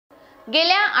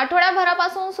गेल्या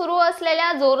आठवड्याभरापासून सुरू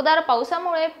असलेल्या जोरदार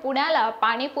पावसामुळे पुण्याला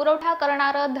पाणी पुरवठा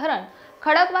करणारं धरण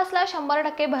खडकवासला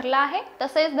 100% भरलं आहे।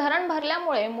 तसेच धरण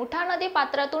भरल्यामुळे मुठा नदी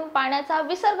पात्रातून पाण्याचा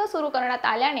विसर्ग सुरू करण्यात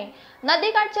आल्याने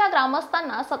नदीकाठच्या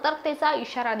ग्रामस्थांना सतर्कतेचा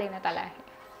इशारा देण्यात आला आहे।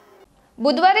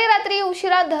 बुधवारी रात्री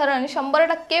उशिरा धरण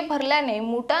 100% भरल्याने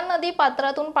मुठा नदी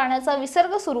पात्रातून पाण्याचा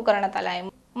विसर्ग सुरू करण्यात आला आहे।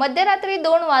 मध्यरात्री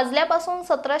 2 वाजल्यापासून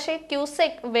 1700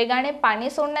 क्युसेक वेगाने पाणी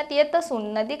सोडण्यात येत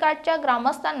असून नदीकाठच्या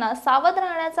ग्रामस्थांना सावध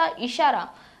राहण्याचा इशारा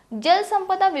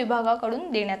जलसंपदा विभागाकडून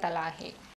देण्यात आला आहे।